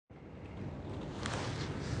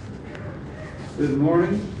Good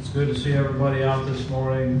morning. It's good to see everybody out this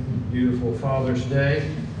morning. Beautiful Father's Day.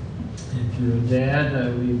 If you're a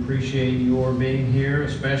dad, we appreciate your being here,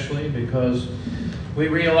 especially because we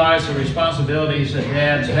realize the responsibilities that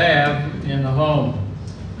dads have in the home.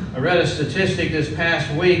 I read a statistic this past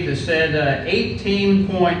week that said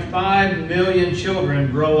 18.5 million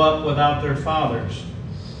children grow up without their fathers.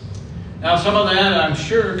 Now, some of that, I'm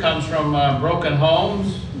sure, comes from broken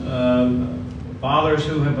homes, fathers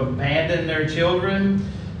who have abandoned their children,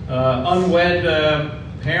 unwed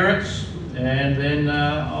parents, and then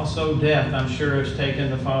also death. I'm sure it's taken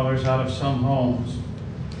the fathers out of some homes.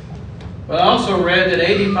 But I also read that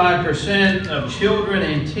 85% of children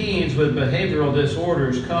and teens with behavioral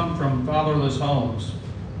disorders come from fatherless homes,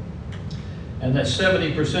 and that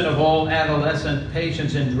 70% of all adolescent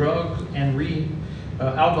patients in drug and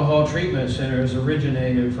alcohol treatment centers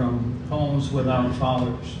originated from homes without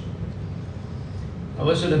fathers. I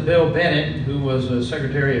listened to Bill Bennett, who was a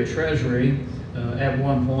Secretary of Treasury at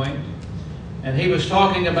one point, and he was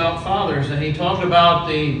talking about fathers, and he talked about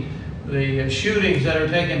the shootings that are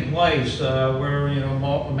taking place, where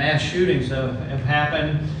mass shootings have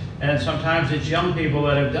happened, and sometimes it's young people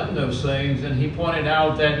that have done those things. And he pointed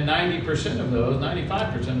out that 90% of those,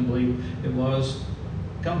 95% I believe it was,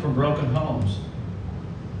 come from broken homes.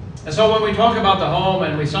 And so when we talk about the home,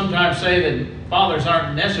 and we sometimes say that fathers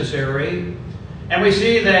aren't necessary, and we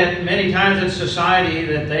see that many times in society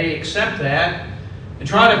that they accept that and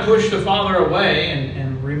try to push the father away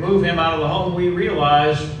and remove him out of the home, we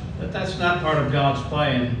realize that that's not part of God's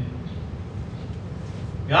plan.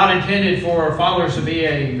 God intended for fathers to be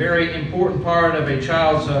a very important part of a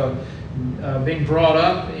child's being brought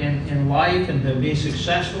up in life, and to be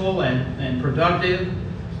successful and productive.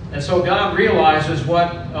 And so God realizes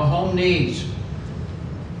what a home needs.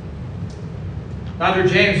 Dr.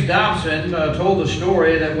 James Dobson told the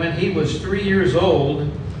story that when he was 3 years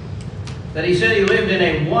old, that he said he lived in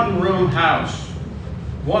a one-room house,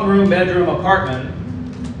 one-room bedroom apartment,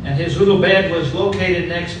 and his little bed was located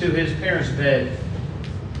next to his parents' bed.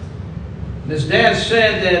 And his dad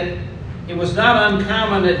said that it was not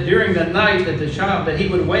uncommon that during the night that he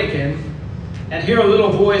would waken and hear a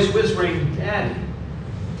little voice whispering, "Daddy,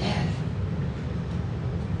 Daddy."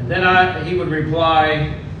 And then he would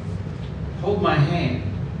reply, "Hold my hand."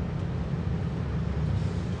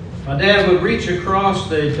 My dad would reach across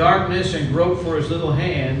the darkness and grope for his little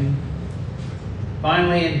hand,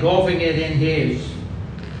 finally engulfing it in his.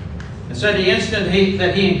 And said the instant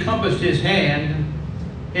that he encompassed his hand,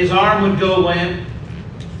 his arm would go limp,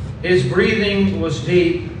 his breathing was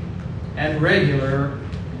deep and regular,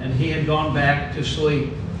 and he had gone back to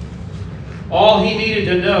sleep. All he needed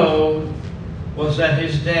to know was that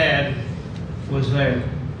his dad was there.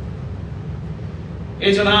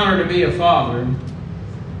 It's an honor to be a father.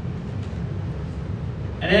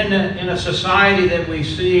 And in a society that we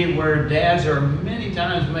see where dads are many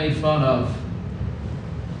times made fun of,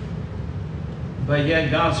 but yet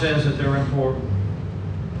God says that they're important.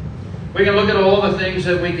 We can look at all the things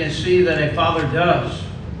that we can see that a father does.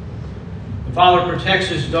 The father protects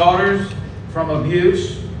his daughters from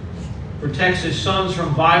abuse, protects his sons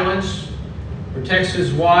from violence, protects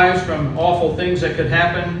his wives from awful things that could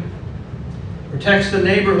happen, protects the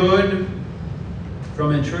neighborhood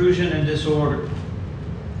from intrusion and disorder.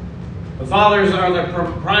 The fathers are the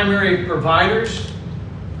primary providers.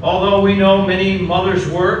 Although we know many mothers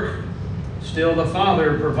work, still the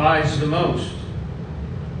father provides the most.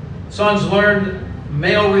 Sons learn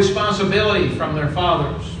male responsibility from their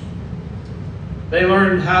fathers. They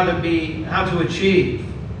learn how to achieve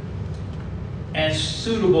and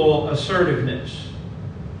suitable assertiveness.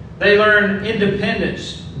 They learn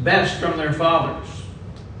independence best from their fathers.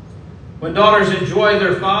 When daughters enjoy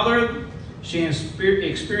their father, she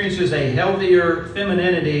experiences a healthier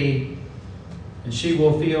femininity, and she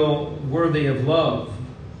will feel worthy of love.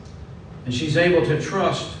 And she's able to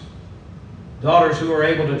trust. Daughters who are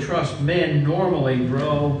able to trust men normally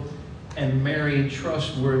grow and marry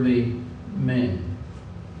trustworthy men.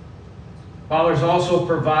 Fathers also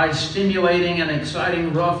provide stimulating and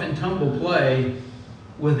exciting rough and tumble play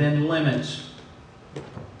within limits.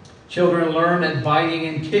 Children learn that biting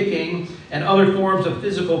and kicking and other forms of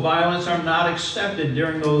physical violence are not accepted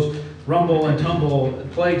during those rumble and tumble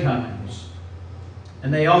playtimes.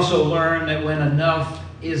 And they also learn that when enough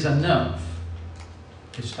is enough,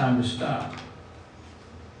 it's time to stop.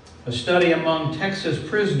 A study among Texas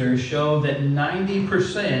prisoners showed that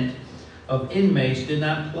 90% of inmates did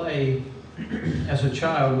not play as a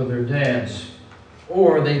child with their dads,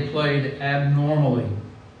 or they played abnormally.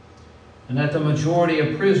 And that the majority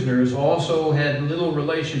of prisoners also had little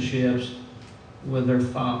relationships with their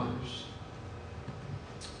fathers.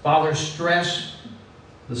 Fathers stress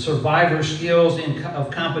the survivor skills of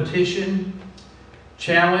competition,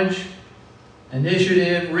 challenge,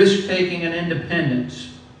 initiative, risk-taking, and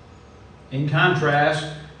independence. In contrast,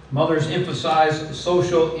 mothers emphasize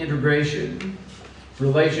social integration,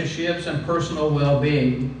 relationships, and personal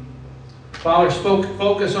well-being. Fathers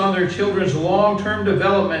focus on their children's long-term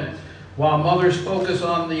development, while mothers focus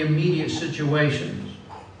on the immediate situations.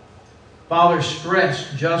 Fathers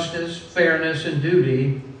stress justice, fairness, and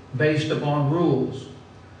duty based upon rules.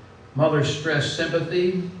 Mothers stress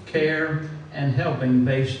sympathy, care, and helping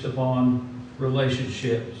based upon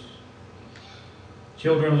relationships.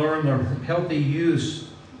 Children learn the healthy use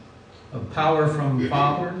of power from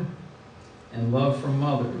father and love from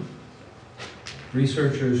mother.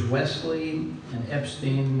 Researchers Wesley and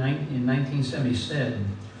Epstein in 1970 said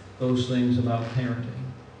those things about parenting.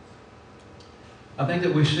 I think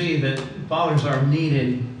that we see that fathers are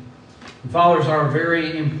needed. Fathers are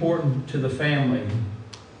very important to the family.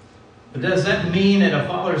 But does that mean that a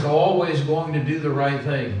father is always going to do the right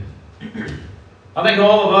thing? I think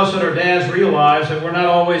all of us that are dads realize that we're not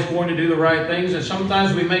always going to do the right things, and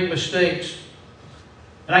sometimes we make mistakes.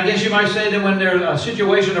 And I guess you might say that when a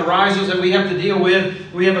situation arises that we have to deal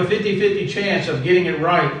with, we have a 50-50 chance of getting it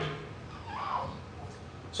right.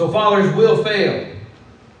 So fathers will fail.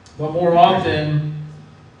 But more often,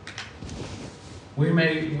 we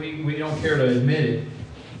don't care to admit it.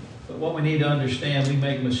 But what we need to understand, we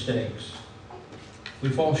make mistakes. We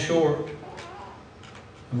fall short.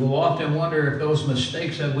 And we'll often wonder if those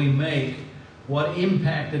mistakes that we make, what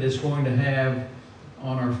impact it is going to have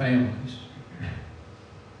on our families.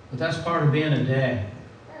 But that's part of being a dad.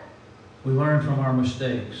 We learn from our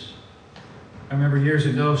mistakes. I remember years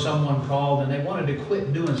ago someone called and they wanted to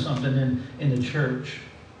quit doing something in the church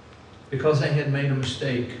because they had made a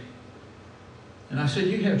mistake. And I said,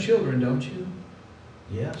 "You have children, don't you?"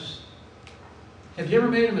 "Yes." "Have you ever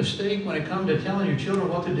made a mistake when it comes to telling your children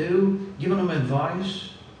what to do, giving them advice?"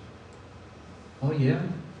 "Oh, yeah."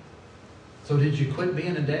 "So did you quit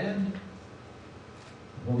being a dad?"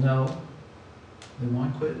 "Well, no." "Then why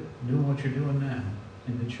quit doing what you're doing now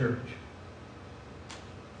in the church?"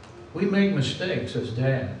 We make mistakes as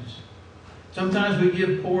dads. Sometimes we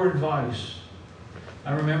give poor advice.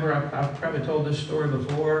 I remember, I've probably told this story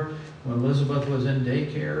before, when Elizabeth was in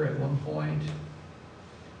daycare at one point.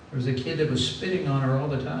 There was a kid that was spitting on her all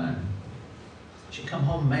the time. She'd come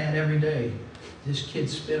home mad every day. This kid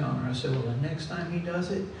spit on her. I said, "Well, the next time he does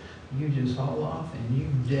it, you just haul off and you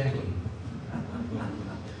deck him."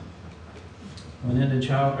 Went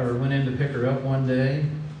in to pick her up one day,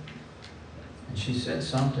 and she said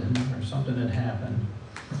something had happened.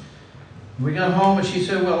 We got home and she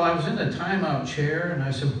said, "Well, I was in the timeout chair." And I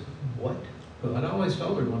said, "What?" Well, I'd always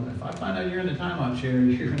told her, "Well, if I find out you're in the timeout chair,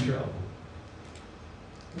 you're in trouble."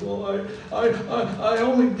 "Well, I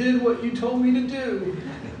only did what you told me to do."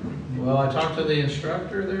 Well, I talked to the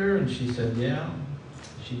instructor there, and she said, "Yeah,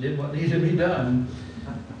 she did what needed to be done."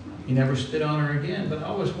 He never spit on her again. But I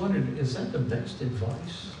always wondered, is that the best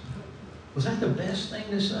advice? Was that the best thing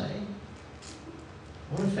to say?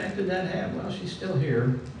 What effect did that have? Well, she's still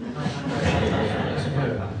here. That's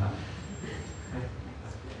good.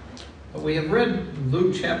 But we have read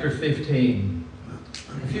Luke chapter 15.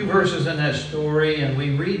 A few verses in that story, and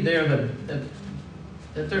we read there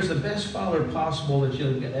that there's the best father possible that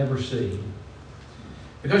you'll ever see.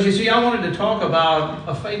 Because you see, I wanted to talk about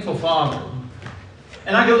a faithful father.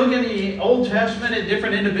 And I could look in the Old Testament at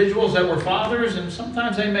different individuals that were fathers, and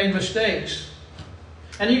sometimes they made mistakes.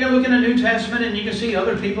 And you can look in the New Testament and you can see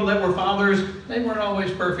other people that were fathers. They weren't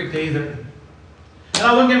always perfect either. And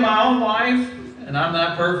I look at my own life, and I'm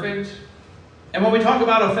not perfect. And when we talk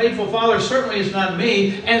about a faithful father, certainly it's not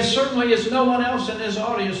me, and certainly it's no one else in this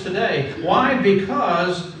audience today. Why?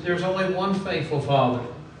 Because there's only one faithful father,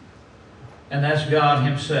 and that's God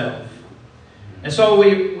Himself. And so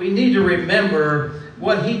we need to remember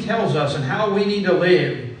what He tells us and how we need to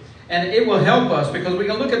live. And it will help us, because we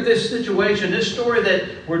can look at this situation, this story that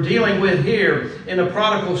we're dealing with here in the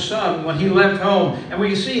prodigal son when he left home. And we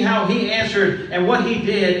can see how he answered and what he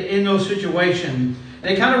did in those situations. And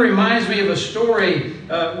it kind of reminds me of a story,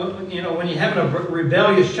 when you have a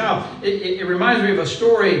rebellious child. It reminds me of a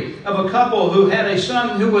story of a couple who had a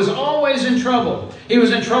son who was always in trouble. He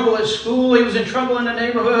was in trouble at school. He was in trouble in the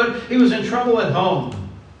neighborhood. He was in trouble at home.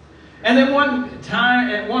 And then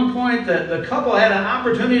at one point, the couple had an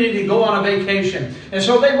opportunity to go on a vacation. And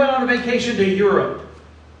so they went on a vacation to Europe.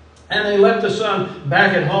 And they left the son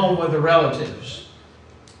back at home with the relatives.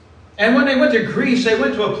 And when they went to Greece, they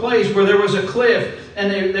went to a place where there was a cliff.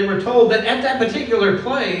 And they were told that at that particular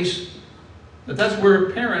place, But that's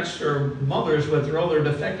where parents or mothers would throw their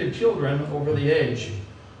defective children over the edge.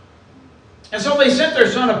 And so they sent their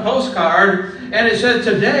son a postcard, and it said,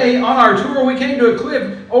 "Today on our tour we came to a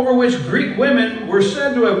cliff over which Greek women were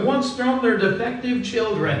said to have once thrown their defective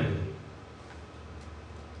children.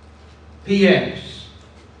 P.S.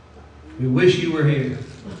 We wish you were here."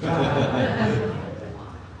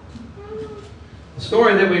 The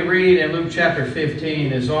story that we read in Luke chapter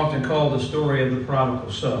 15 is often called the story of the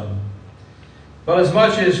prodigal son. But as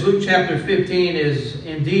much as Luke chapter 15 is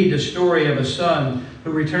indeed the story of a son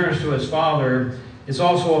who returns to his father, it's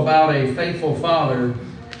also about a faithful father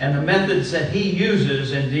and the methods that he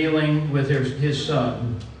uses in dealing with his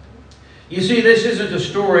son. You see, this isn't a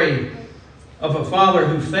story of a father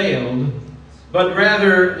who failed, but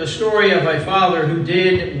rather the story of a father who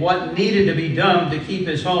did what needed to be done to keep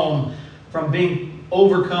his home from being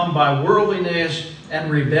overcome by worldliness and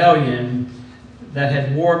rebellion that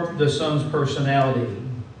had warped the son's personality.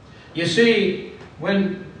 You see,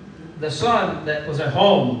 when the son that was at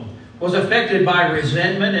home was affected by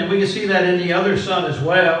resentment, and we can see that in the other son as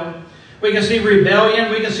well. We can see rebellion,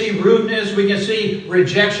 we can see rudeness, we can see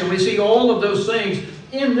rejection. We see all of those things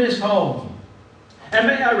in this home. And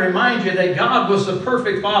may I remind you that God was the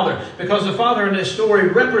perfect father, because the father in this story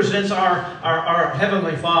represents our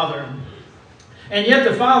heavenly Father. And yet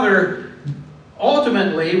the father,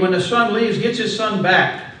 ultimately, when the son leaves, gets his son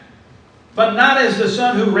back. But not as the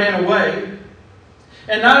son who ran away,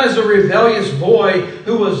 and not as a rebellious boy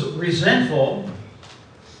who was resentful,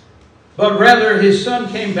 but rather his son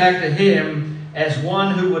came back to him as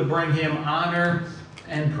one who would bring him honor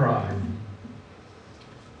and pride.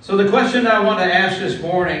 So the question I want to ask this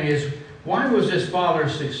morning is, why was this father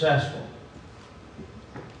successful?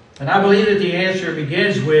 And I believe that the answer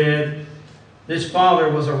begins with, this father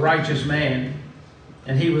was a righteous man,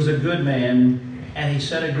 and he was a good man, and he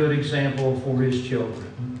set a good example for his children.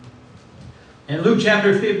 In Luke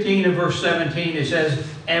chapter 15 and verse 17, it says,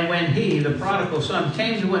 "And when he," the prodigal son,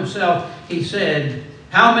 "came to himself, he said,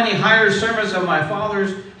 'How many hired servants of my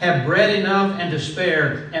father's have bread enough and to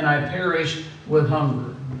spare, and I perish with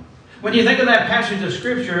hunger?'" When you think of that passage of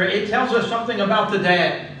Scripture, it tells us something about the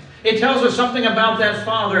dad. It tells us something about that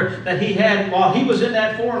father that he had while he was in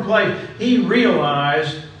that foreign place. He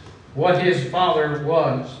realized what his father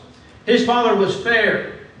was. His father was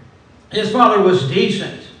fair. His father was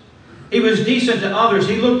decent. He was decent to others.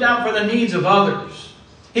 He looked out for the needs of others.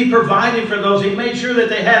 He provided for those. He made sure that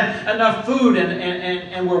they had enough food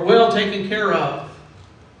and were well taken care of.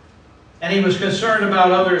 And he was concerned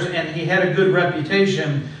about others, and he had a good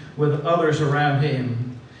reputation with others around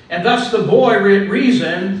him. And thus the boy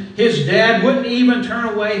reasoned his dad wouldn't even turn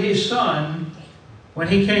away his son when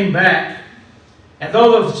he came back. And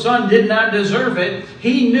though the son did not deserve it,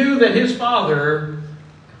 he knew that his father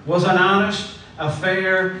was an honest, a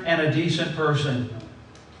fair, and a decent person.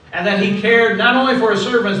 And that he cared not only for his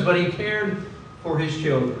servants, but he cared for his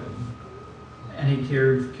children. And he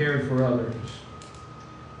cared for others.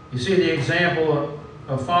 You see, the example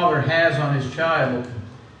a father has on his child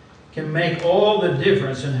can make all the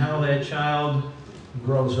difference in how that child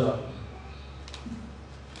grows up.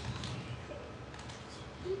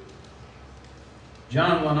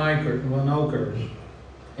 John Winokur,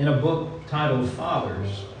 in a book titled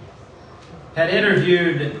Fathers, had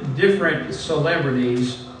interviewed different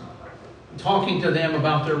celebrities, talking to them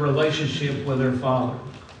about their relationship with their father.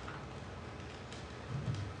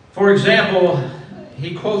 For example,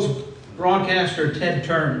 he quotes broadcaster Ted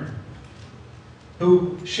Turner,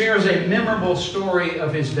 who shares a memorable story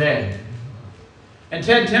of his dad. And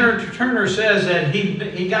Ted Turner says that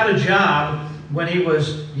he got a job when he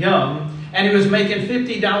was young, and he was making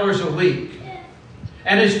 $50 a week.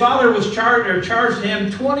 And his father was charged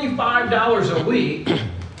him $25 a week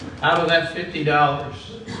out of that $50.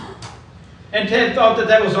 And Ted thought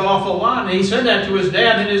that was an awful lot, and he said that to his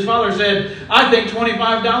dad, and his father said, "I think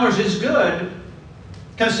 $25 is good,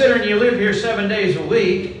 considering you live here 7 days a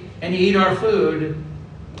week, and you eat our food,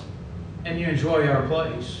 and you enjoy our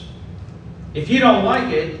place. If you don't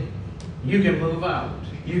like it, you can move out.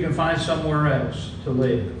 You can find somewhere else to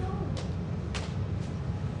live."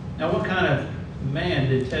 Now, what kind of man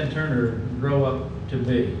did Ted Turner grow up to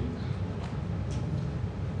be?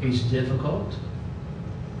 He's difficult.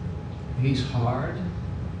 He's hard.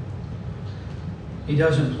 He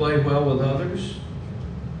doesn't play well with others.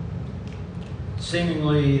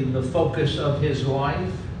 Seemingly, the focus of his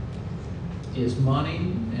life is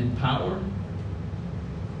money and power.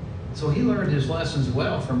 So he learned his lessons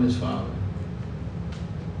well from his father.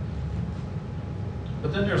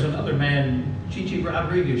 But then there's another man, Chichi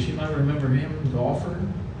Rodriguez. You might remember him, golfer.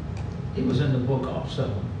 He was in the book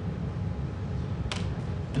also.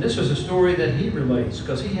 And this is a story that he relates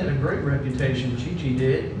because he had a great reputation, Gigi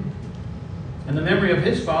did. And the memory of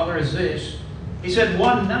his father is this. He said,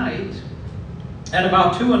 one night at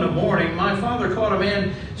about 2 in the morning, my father caught a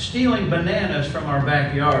man stealing bananas from our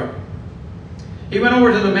backyard. He went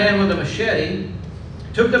over to the man with a machete,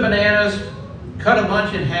 took the bananas, cut a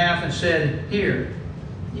bunch in half and said, here,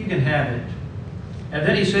 you can have it. And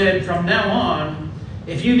then he said, from now on,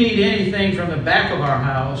 if you need anything from the back of our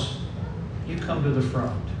house, you come to the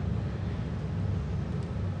front.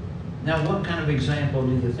 Now, what kind of example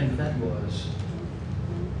do you think that was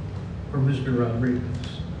for Mr. Rodriguez?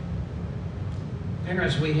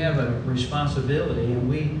 Parents, we have a responsibility and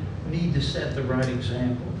we need to set the right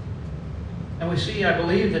example. And we see, I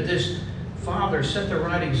believe, that this father set the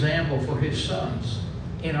right example for his sons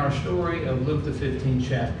in our story of Luke the 15th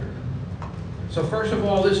chapter. So first of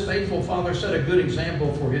all, this faithful father set a good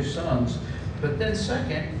example for his sons. But then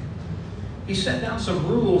second, he set down some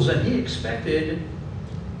rules that he expected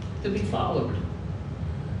to be followed.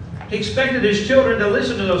 He expected his children to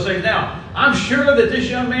listen to those things. Now, I'm sure that this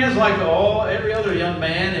young man's like every other young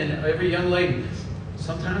man and every young lady.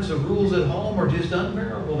 Sometimes the rules at home are just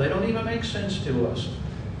unbearable. They don't even make sense to us.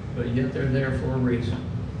 But yet they're there for a reason.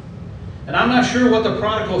 And I'm not sure what the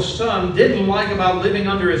prodigal son didn't like about living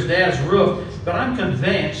under his dad's roof, but I'm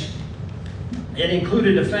convinced it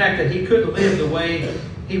included the fact that he couldn't live the way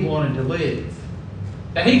he wanted to live.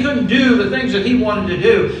 That he couldn't do the things that he wanted to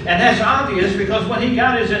do. And that's obvious because when he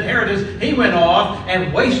got his inheritance, he went off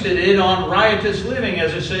and wasted it on riotous living,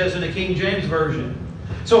 as it says in the King James Version.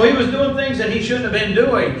 So he was doing things that he shouldn't have been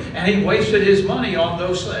doing, and he wasted his money on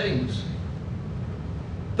those things.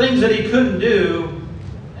 Things that he couldn't do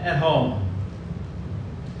at home.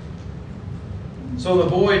 So the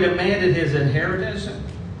boy demanded his inheritance,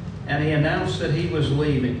 and he announced that he was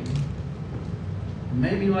leaving.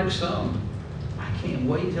 Maybe like some. I can't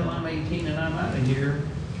wait till I'm 18 and I'm out of here.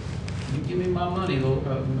 You give me my money,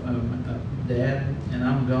 Dad, and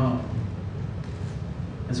I'm gone.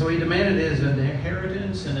 And so he demanded his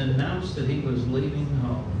inheritance and announced that he was leaving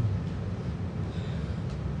home.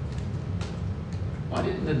 Why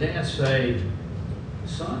didn't the dad say,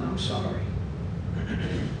 son, I'm sorry.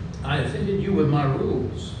 I offended you with my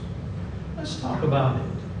rules. Let's talk about it.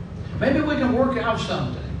 Maybe we can work out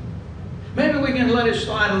something. Maybe we can let it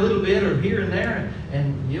slide a little bit or here and there,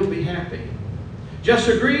 and you'll be happy. Just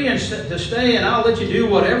agree to stay, and I'll let you do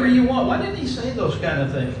whatever you want. Why didn't he say those kind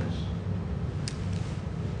of things?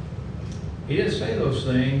 He didn't say those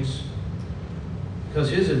things because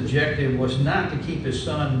his objective was not to keep his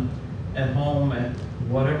son at home at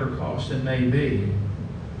whatever cost it may be.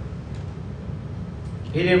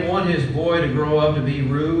 He didn't want his boy to grow up to be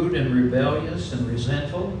rude and rebellious and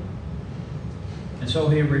resentful. And so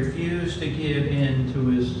he refused to give in to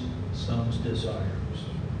his son's desires.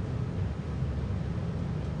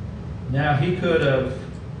 Now he could have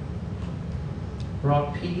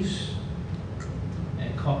brought peace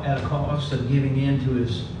at a cost of giving in to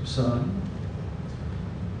his son.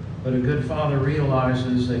 But a good father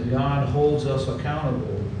realizes that God holds us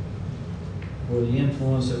accountable for the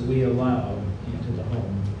influence that we allow into the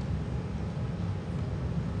home.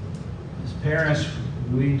 As parents,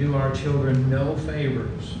 we do our children no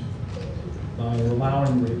favors by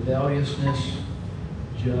allowing rebelliousness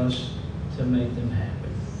just to make them happy.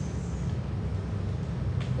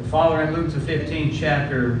 The father in Luke the 15th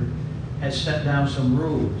chapter has set down some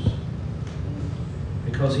rules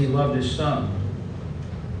because he loved his son,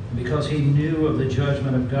 because he knew of the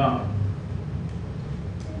judgment of God.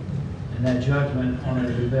 And that judgment on a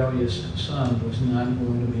rebellious son was not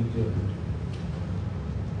going to be good.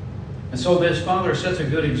 And so this father sets a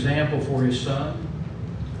good example for his son.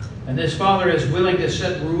 And this father is willing to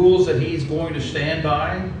set rules that he's going to stand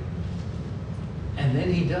by. And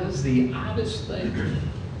then he does the oddest thing.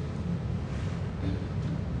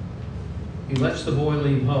 He lets the boy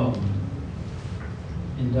leave home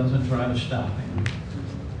and doesn't try to stop him.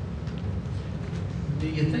 Do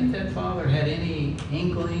you think that father had any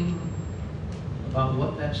inkling about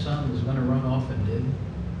what that son was going to run off and do?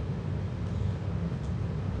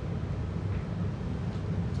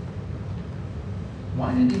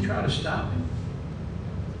 Why didn't he try to stop him?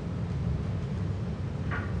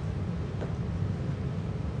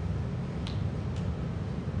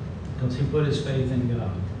 Because he put his faith in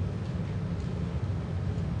God.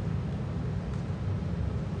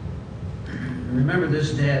 Remember,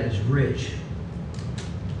 this dad is rich.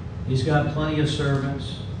 He's got plenty of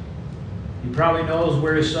servants. He probably knows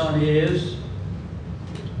where his son is,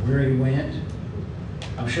 where he went.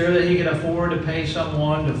 I'm sure that he can afford to pay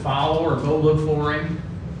someone to follow or go look for him.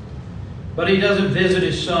 But he doesn't visit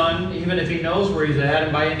his son, even if he knows where he's at.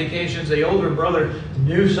 And by indications, the older brother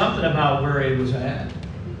knew something about where he was at.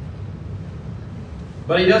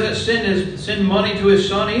 But he doesn't send money to his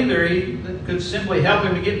son either. He could simply help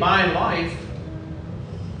him to get by in life.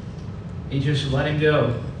 He just let him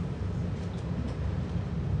go.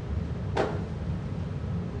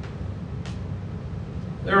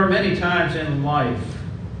 There are many times in life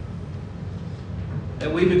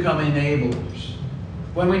that we become enablers.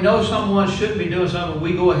 When we know someone shouldn't be doing something,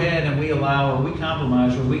 we go ahead and we allow, or we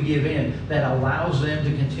compromise, or we give in. That allows them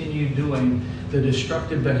to continue doing the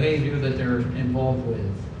destructive behavior that they're involved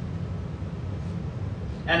with.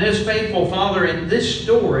 And this faithful father in this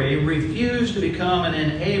story refused to become an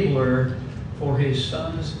enabler for his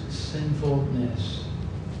son's sinfulness.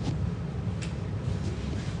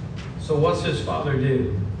 So what's his father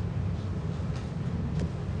do?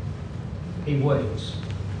 He waits.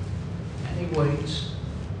 And he waits.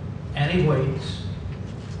 And he waits.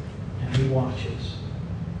 And he watches.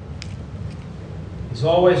 He's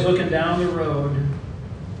always looking down the road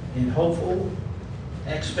in hopeful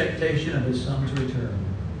expectation of his son's return.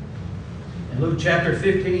 In Luke chapter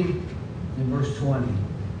 15 and verse 20.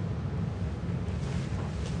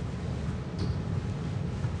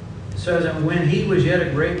 It says, and when he was yet a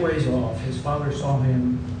great ways off, his father saw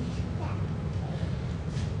him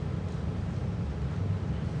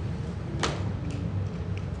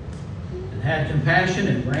and had compassion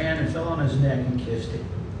and ran and fell on his neck and kissed him.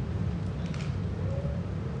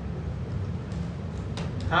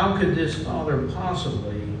 How could this father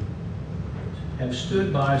possibly have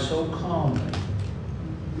stood by so calmly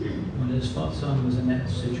when his son was in that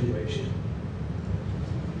situation?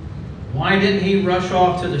 Why didn't he rush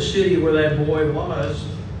off to the city where that boy was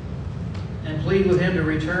and plead with him to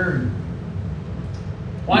return?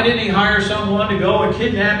 Why didn't he hire someone to go and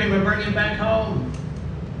kidnap him and bring him back home?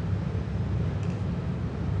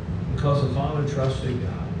 Because the father trusted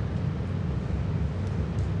God.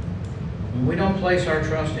 When we don't place our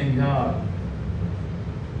trust in God,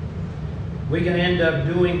 we can end up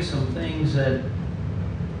doing some things that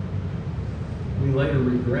we later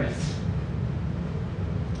regret.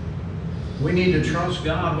 We need to trust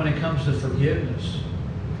God when it comes to forgiveness.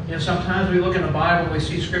 You know, sometimes we look in the Bible and we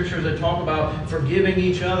see scriptures that talk about forgiving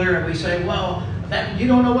each other, and we say, well, you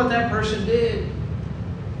don't know what that person did.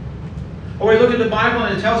 Or we look at the Bible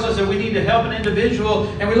and it tells us that we need to help an individual,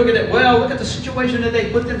 and we look at it, well, look at the situation that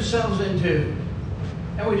they put themselves into.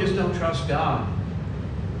 And we just don't trust God.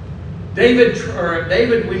 David,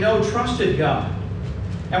 we know, trusted God.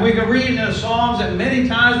 And we can read in the Psalms that many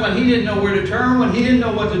times when he didn't know where to turn, when he didn't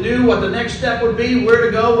know what to do, what the next step would be, where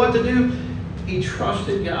to go, what to do, he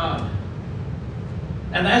trusted God.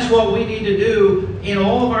 And that's what we need to do in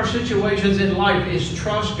all of our situations in life, is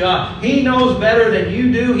trust God. He knows better than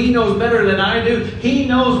you do. He knows better than I do. He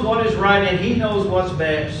knows what is right, and he knows what's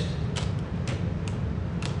best.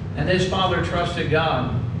 And this father trusted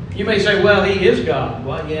God. You may say, well, he is God.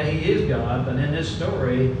 Well, yeah, he is God. But in this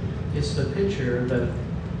story, it's the picture that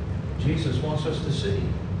Jesus wants us to see.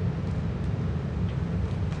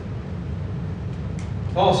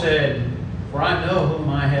 Paul said, for I know whom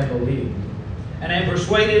I have believed, and am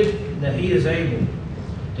persuaded that he is able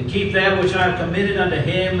to keep that which I have committed unto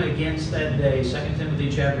him against that day. 2 Timothy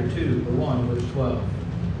chapter 2, 1, verse 12.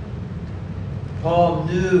 Paul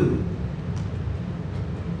knew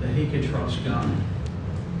that he could trust God.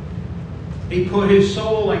 He put his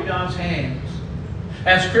soul in God's hands.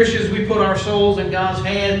 As Christians, we put our souls in God's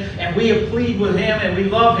hand, and we plead with him, and we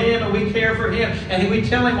love him, and we care for him, and we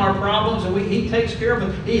tell him our problems, and he takes care of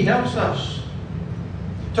them. He helps us.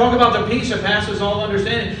 Talk about the peace that passes all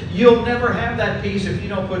understanding. You'll never have that peace if you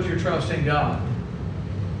don't put your trust in God.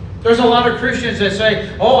 There's a lot of Christians that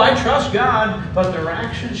say, oh, I trust God, but their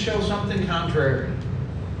actions show something contrary.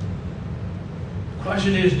 The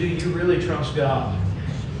question is, do you really trust God?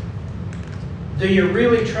 Do you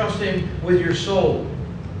really trust him with your soul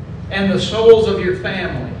and the souls of your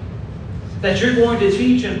family? That you're going to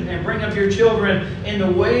teach and bring up your children in the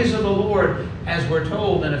ways of the Lord, as we're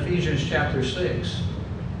told in Ephesians chapter 6.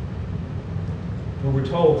 Where we're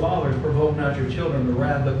told, fathers, provoke not your children to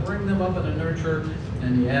wrath, but bring them up in the nurture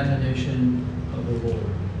and the admonition of the Lord.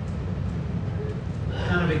 What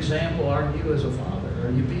kind of example are you as a father?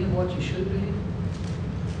 Are you being what you should be?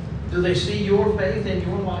 Do they see your faith in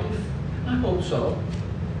your life? I hope so.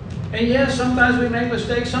 And yes, sometimes we make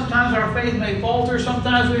mistakes. Sometimes our faith may falter.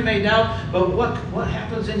 Sometimes we may doubt. But what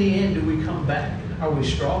happens in the end? Do we come back? Are we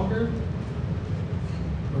stronger?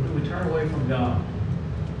 Or do we turn away from God?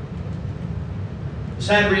 The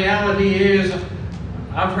sad reality is,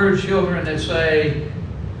 I've heard children that say,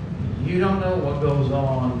 you don't know what goes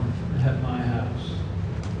on at my house.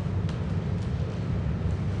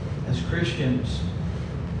 As Christians,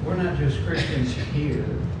 we're not just Christians here.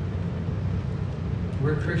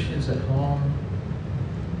 We're Christians at home,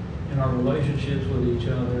 in our relationships with each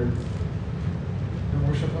other, and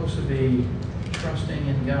we're supposed to be trusting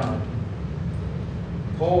in God.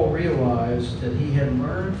 Paul realized that he had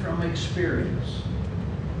learned from experience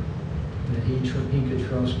that he could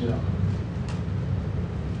trust God.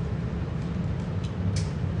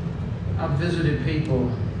 I've visited people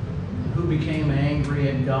who became angry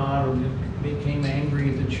at God or became angry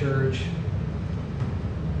at the church.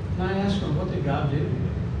 And I asked them, what did God do?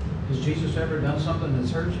 Has Jesus ever done something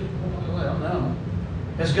that's hurt you? Well, no.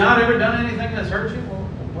 Has God ever done anything that's hurt you?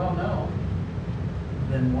 Well, no.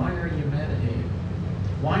 Then why are you mad at Him?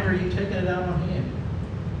 Why are you taking it out on Him?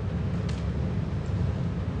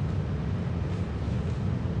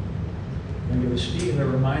 I think it was Steve that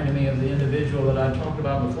reminded me of the individual that I talked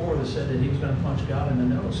about before that said that he was going to punch God in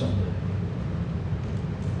the nose someday.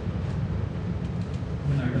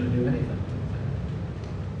 We're not going to do anything.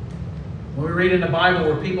 When we read in the Bible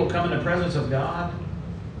where people come in the presence of God,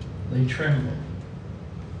 they tremble.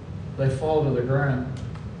 They fall to the ground.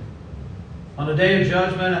 On the day of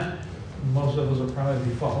judgment, most of us will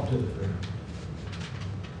probably fall to the ground.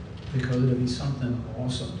 Because it'll be something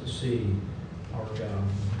awesome to see our God.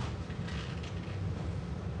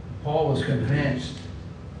 Paul was convinced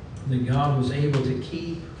that God was able to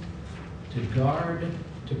keep, to guard,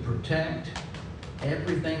 to protect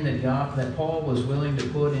everything that Paul was willing to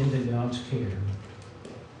put into God's care.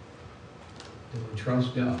 Do we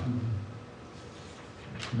trust God?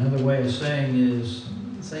 Another way of saying it is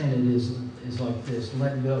like this: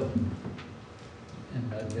 let go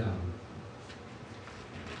and let God.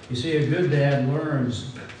 You see, a good dad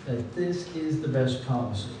learns that this is the best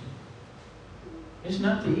policy. It's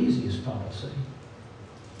not the easiest policy,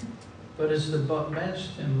 but it's the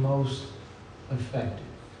best and most effective.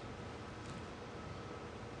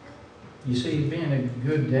 You see, being a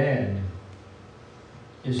good dad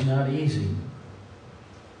is not easy,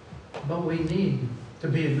 but we need to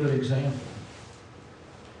be a good example.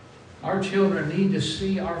 Our children need to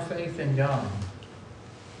see our faith in God.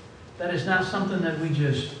 That is not something that we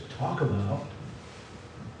just talk about,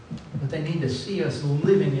 but they need to see us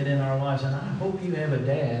living it in our lives. And I hope you have a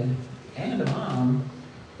dad and a mom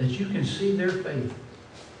that you can see their faith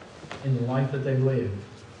in the life that they live.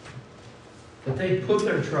 That they put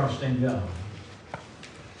their trust in God.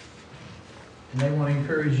 And they want to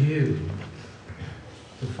encourage you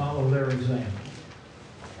to follow their example.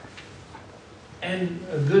 And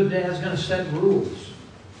a good dad's going to set rules.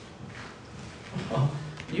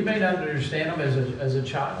 You may not understand them as a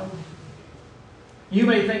child. You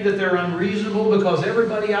may think that they're unreasonable because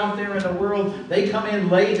everybody out there in the world, they come in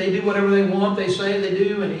late, they do whatever they want, they say they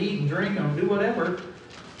do, and eat and drink and do whatever.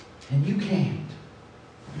 And you can't.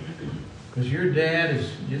 Because your dad is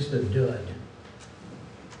just a dud.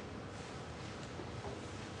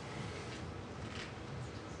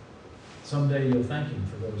 Someday you'll thank him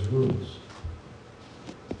for those rules.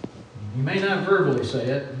 You may not verbally say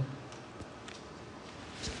it,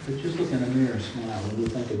 but just look in the mirror and smile when you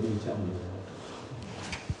think of me telling you that.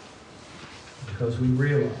 Because we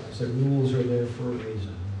realize that rules are there for a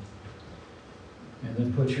reason. And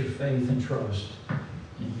then put your faith and trust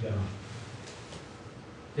in God.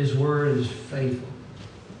 His word is faithful.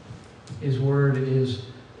 His word is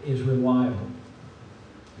reliable.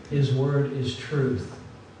 His word is truth.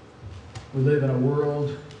 We live in a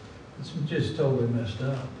world that's just totally messed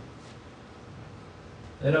up.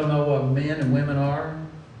 They don't know what men and women are.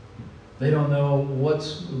 They don't know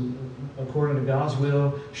what's, according to God's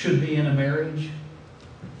will, should be in a marriage.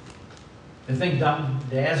 They think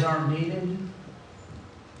dads aren't needed.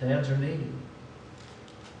 Dads are needed.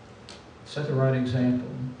 Set the right example.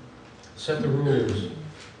 Set the rules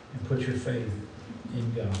and put your faith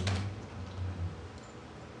in God.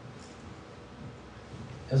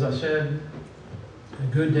 As I said, a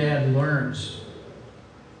good dad learns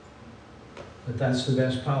that that's the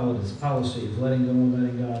best policy of letting go and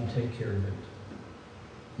letting God take care of it.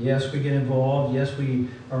 Yes, we get involved. Yes, we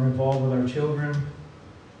are involved with our children.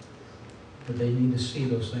 But they need to see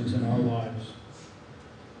those things in our lives.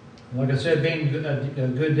 Like I said, being a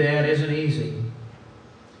good dad isn't easy.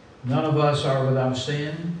 None of us are without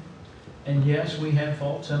sin. And yes, we have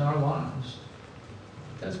faults in our lives.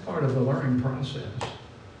 That's part of the learning process.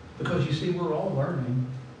 Because you see, we're all learning.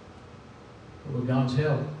 But with God's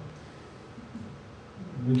help,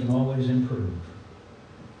 we can always improve.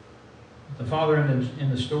 The father in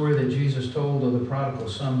the story that Jesus told of the prodigal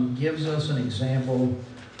son gives us an example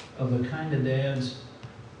of the kind of dads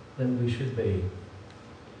that we should be.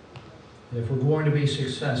 If we're going to be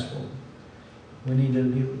successful, we need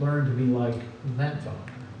to learn to be like that Father,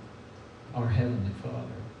 our Heavenly Father.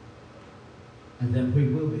 And then we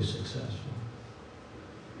will be successful.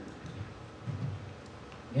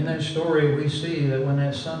 In that story, we see that when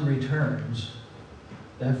that son returns,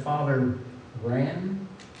 that father ran.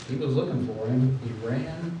 He was looking for him. He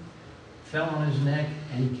ran, fell on his neck,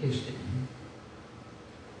 and kissed him.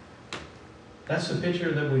 That's the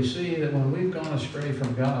picture that we see, that when we've gone astray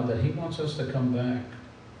from God, that He wants us to come back.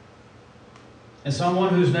 And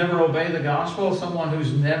someone who's never obeyed the gospel, someone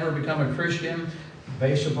who's never become a Christian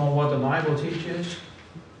based upon what the Bible teaches,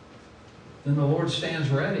 then the Lord stands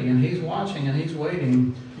ready, and He's watching, and He's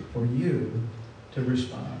waiting for you to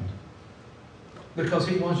respond. Because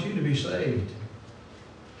He wants you to be saved.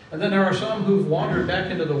 And then there are some who've wandered back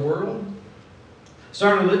into the world,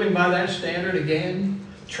 started living by that standard again,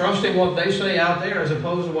 trusting what they say out there as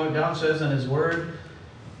opposed to what God says in His Word.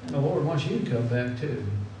 And the Lord wants you to come back too.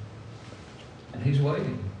 And He's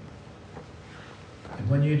waiting. And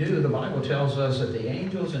when you do, the Bible tells us that the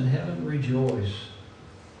angels in heaven rejoice.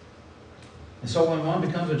 And so when one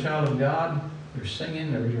becomes a child of God, they're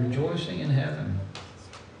singing, they're rejoicing in heaven.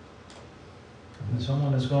 And when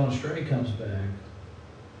someone that's gone astray comes back,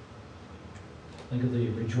 think of the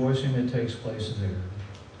rejoicing that takes place there.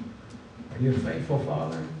 Are you a faithful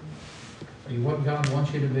father? Are you what God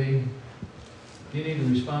wants you to be? If you need to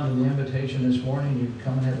respond to the invitation this morning, you can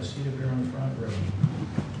come and have a seat up here on the front row.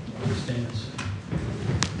 Stand and sing.